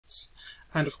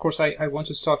And of course I want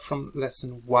to start from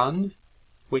lesson 1,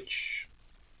 which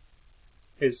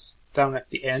is down at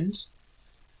the end.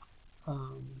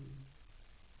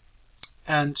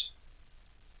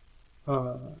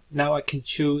 Now I can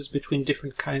choose between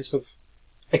different kinds of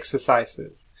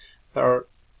exercises. There are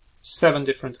 7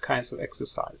 different kinds of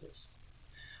exercises.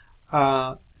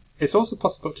 It's also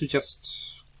possible to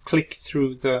just click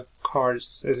through the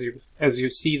cards as you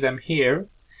see them here,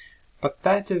 but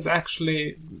that is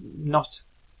actually not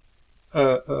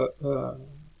an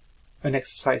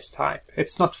exercise type.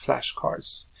 It's not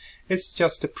flashcards. It's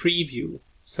just a preview,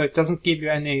 so it doesn't give you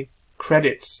any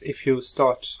credits if you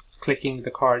start clicking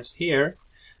the cards here.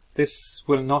 This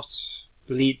will not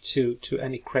lead to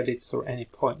any credits or any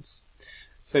points.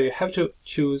 So you have to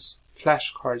choose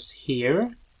flashcards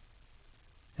here,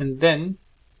 and then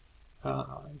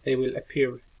they will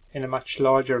appear in a much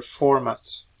larger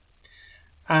format.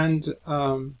 And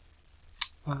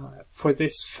for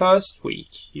this first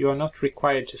week, you are not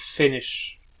required to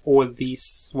finish all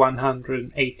these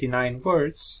 189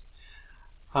 words.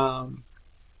 You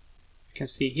can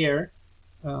see here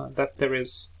that there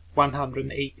is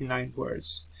 189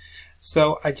 words.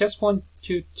 So I just want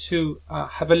you to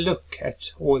have a look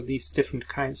at all these different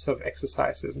kinds of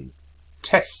exercises and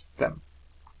test them.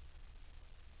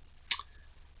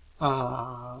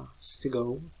 To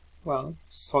go, well,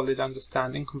 solid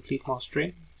understanding, complete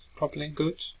mastery, probably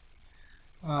good.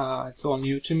 It's all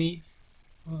new to me.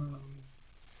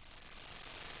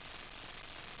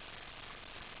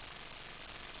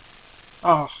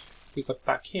 We got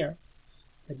back here.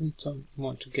 I didn't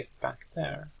want to get back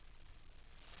there.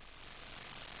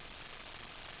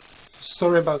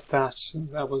 Sorry about that.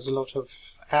 There was a lot of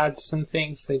ads and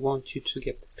things. They want you to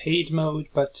get the paid mode,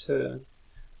 but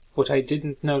what I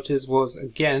didn't notice was,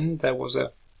 again, there was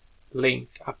a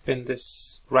link up in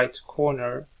this right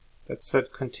corner that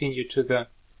said continue to the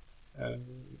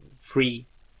free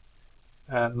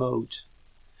mode.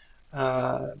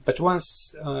 But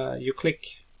once you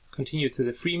click continue to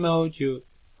the free mode, you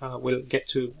will get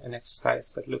to an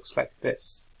exercise that looks like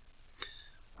this,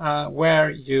 where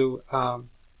you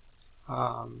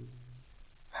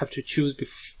have to choose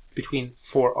between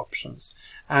 4 options.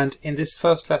 And in this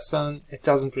first lesson it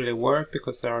doesn't really work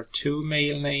because there are 2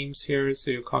 male names here, so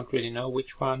you can't really know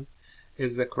which one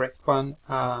is the correct one,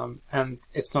 and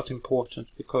it's not important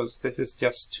because this is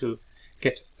just to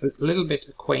get a little bit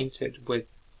acquainted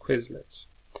with Quizlet.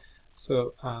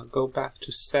 So go back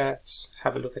to set,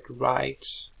 have a look at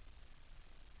write,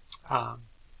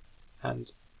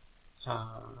 and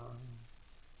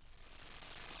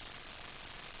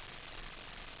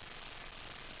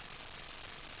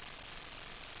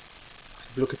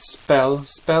look at spell.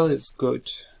 Spell is good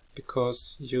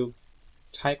because you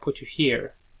type what you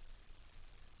hear.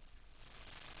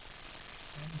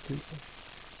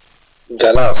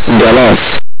 Galas,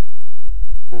 galas,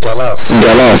 galas,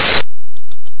 galas.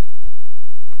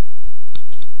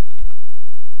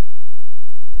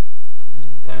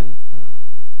 And then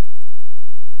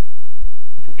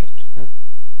you get to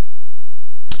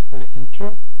the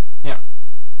enter. Yeah.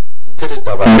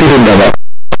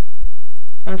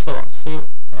 And so on. So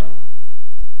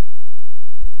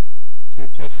you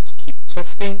just keep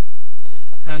testing,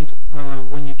 and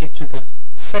when you get to the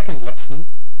second lesson,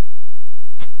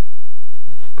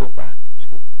 let's go back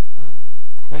to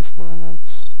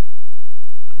Quizlet,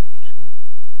 go to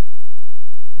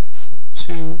lesson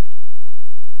 2.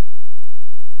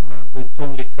 With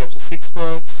only 36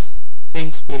 words,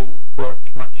 things will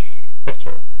work much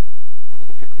better. So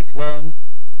if you click learn,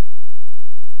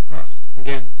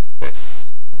 again this.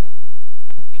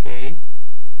 Okay,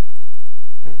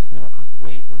 there's no other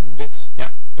way around it.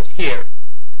 Yeah, but here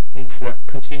is the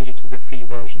continue to the free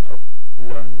version of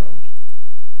learn mode.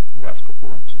 That's what we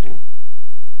want to do.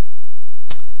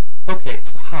 Okay,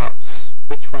 so house.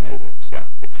 Which one is it? Yeah,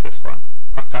 it's this one.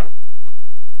 Akal.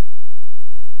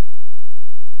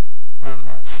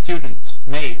 Student,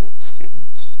 male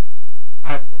student.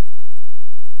 Adverb.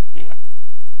 Yeah.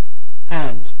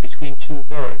 And between 2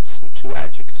 verbs or 2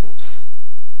 adjectives.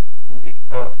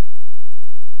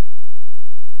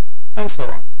 And so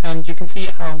on. And you can see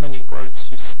how many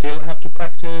words you still have to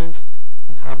practice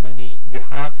and how many you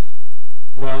have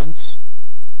learned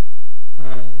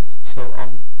and so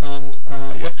on. And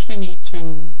you actually need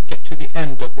to get to the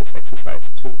end of this exercise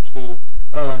to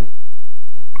earn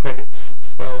credits.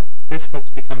 So this has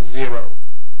become 0.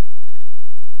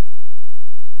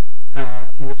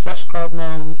 In the flashcard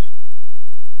mode,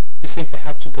 you simply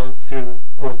have to go through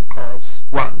all the cards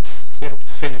once. So you have to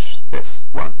finish this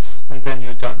once, and then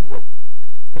you're done with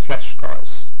the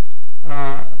flashcards.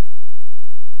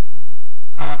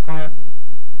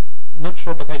 not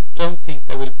sure, but I don't think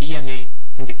there will be any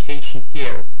indication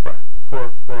here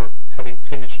for having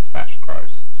finished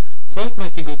flashcards. So it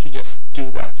might be good to just do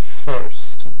that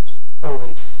first. And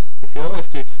if you always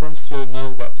do it first, you'll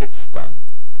know that it's done.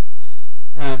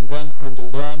 And then under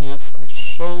Learn, yes, I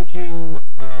showed you,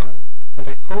 and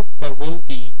I hope there will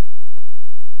be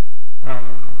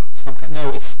some kind.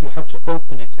 No, you have to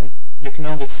open it, and you can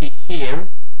only see here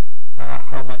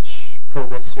how much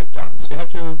progress you've done. So you have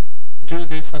to do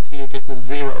this until you get to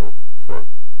 0 for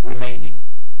remaining.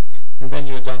 And then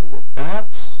you're done with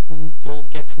that, and you'll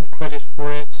get some credit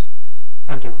for it.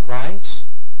 Under Write,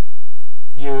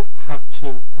 you have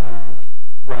to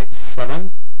write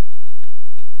 7.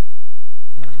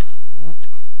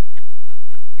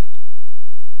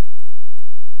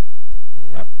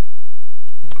 Yep.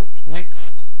 Go to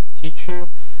Next. Teacher,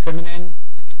 Feminine.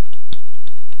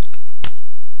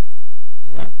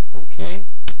 Yeah, okay.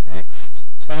 Next.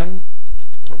 10.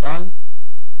 Well done.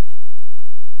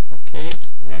 Okay,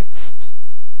 next.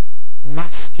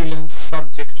 Masculine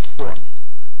subject form.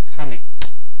 Honey.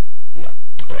 Yeah,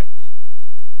 correct.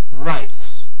 Right.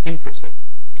 Imperative.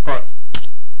 Good.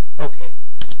 Okay.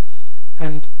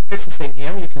 And it's the same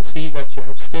here. You can see that you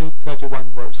have still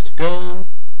 31 words to go,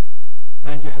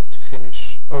 and you have to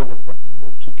finish all of them in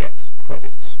order to get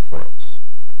credit for it.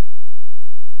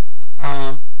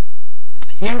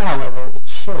 Here, however, it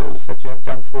shows that you have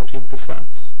done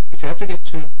 14%, but you have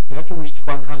to reach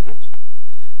 100.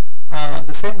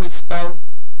 The same with spell.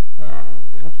 You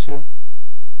have to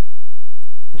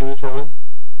do it all,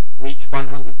 reach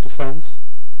 100%.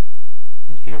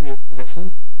 And here you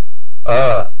listen.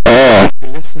 You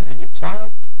listen and you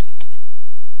type.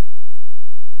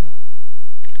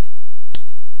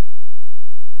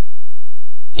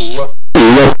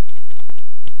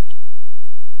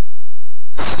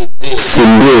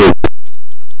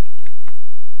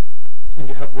 And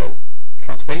you have the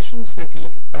translation, so you can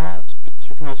look at that, but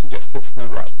you can also just listen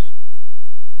and write.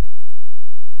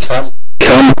 Come.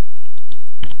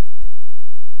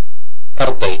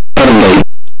 أرضي.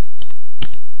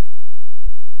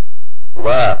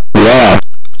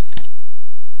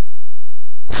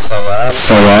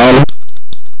 سوال.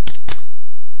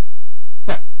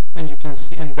 Yeah, and you can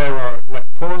see, and there are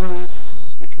like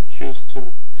pauses. You can choose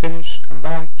to finish, come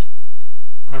back,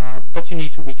 but you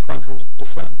need to reach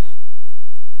 100%.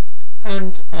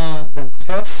 And then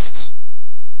test.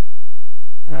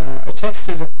 A test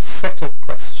is a set of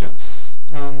questions,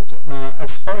 and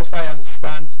as far as I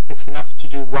understand, it's enough to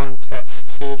do one test,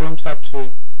 so you don't have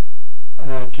to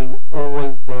do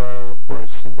all the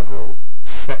words in the whole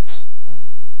set.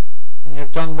 When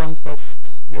you've done one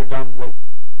test, you're done with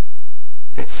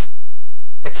this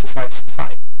exercise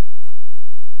type.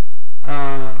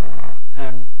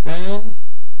 And then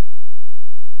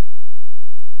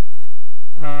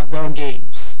there are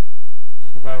games.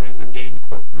 So there is a game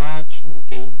called Match and a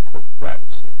game called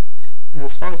Gravity. And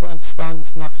as far as I understand,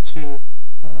 it's enough to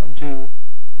do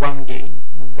one game,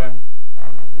 and then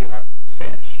you have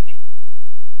finished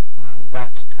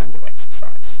that kind of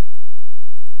exercise.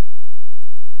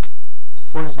 So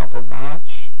for example,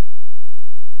 Match,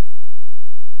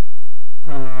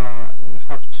 you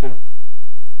have to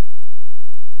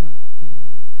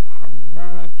how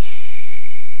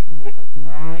much? We have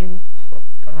 9, so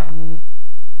down.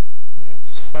 You have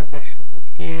Sadeh over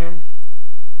here,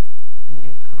 and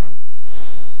you have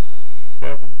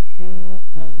 7 here,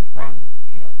 and 1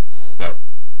 here. So,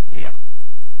 yeah.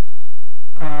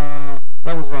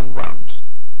 That was one round.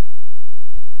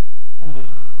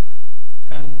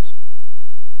 And,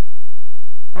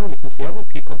 oh, you can see other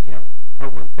people here,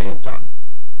 what they have done.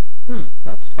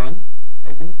 That's fun.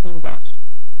 I didn't know that.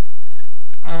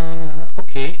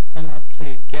 Okay, and I'll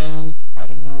play again. I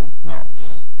don't know. No,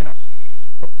 it's enough.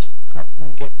 But how can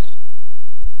I get?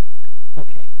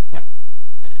 Okay, yeah.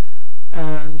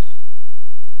 And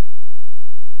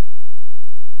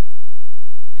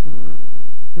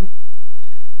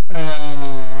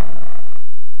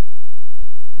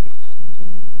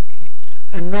okay.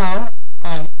 And now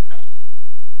I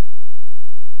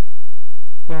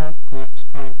thought that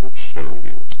I would show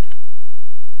you.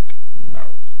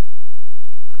 No.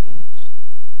 Print.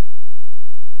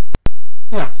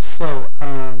 Yeah, so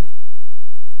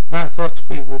I thought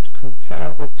we would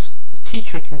compare what the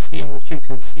teacher can see and what you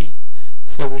can see.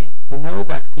 So we know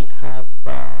that we have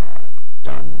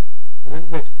done a little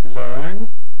bit of Learn,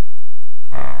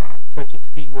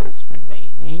 33 words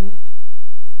remaining.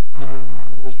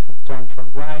 We have done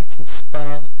some Write and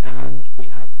Spell, and we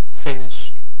have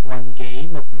finished one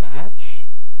game of Match.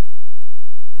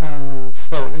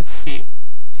 So let's see.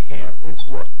 Here is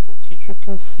what the teacher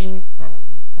can see.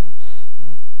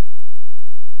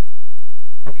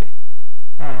 Okay.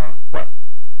 Well,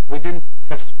 we didn't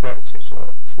test gravity at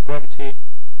all, so gravity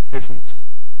isn't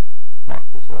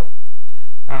marked at all.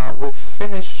 We've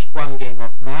finished one game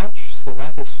of match, so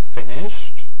that is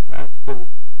finished. That will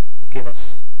give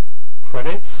us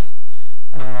credits.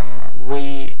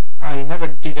 I never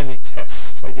did any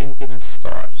tests. I didn't even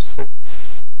start, so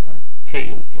it's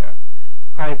pale here.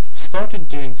 I've started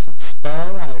doing some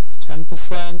spell. I have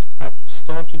 10%. I've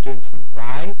started doing some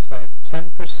write. I have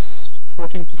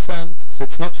 14%. So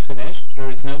it's not finished. There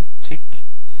is no tick.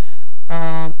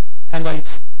 And I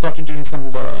started doing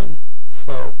some learn.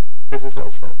 So this is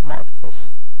also marked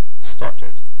as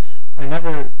started. I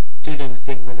never did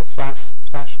anything with the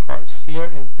flashcards here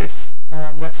in this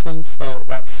lesson, so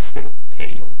that's still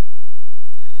pale.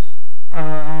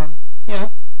 Yeah.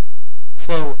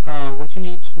 So what you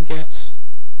need to get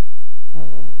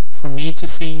for me to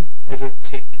see is a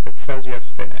tick that says you have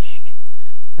finished.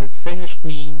 And finished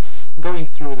means going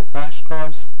through the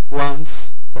flashcards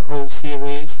once, the whole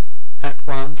series at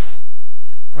once.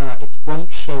 It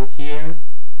won't show here,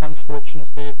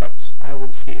 unfortunately, but I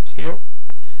will see it here.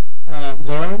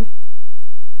 Learn.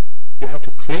 You have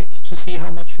to click to see how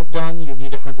much you've done. You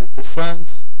need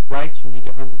 100%. Write, you need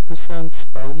 100%.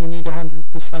 Spell, you need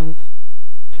 100%.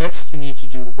 Test, you need to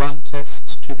do one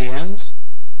test to the end.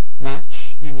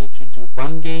 Match, you need to do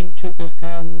one game to the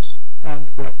end.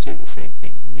 And gravity, the same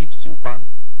thing. You need to do one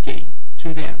game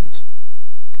to the end.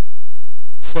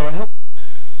 So I hope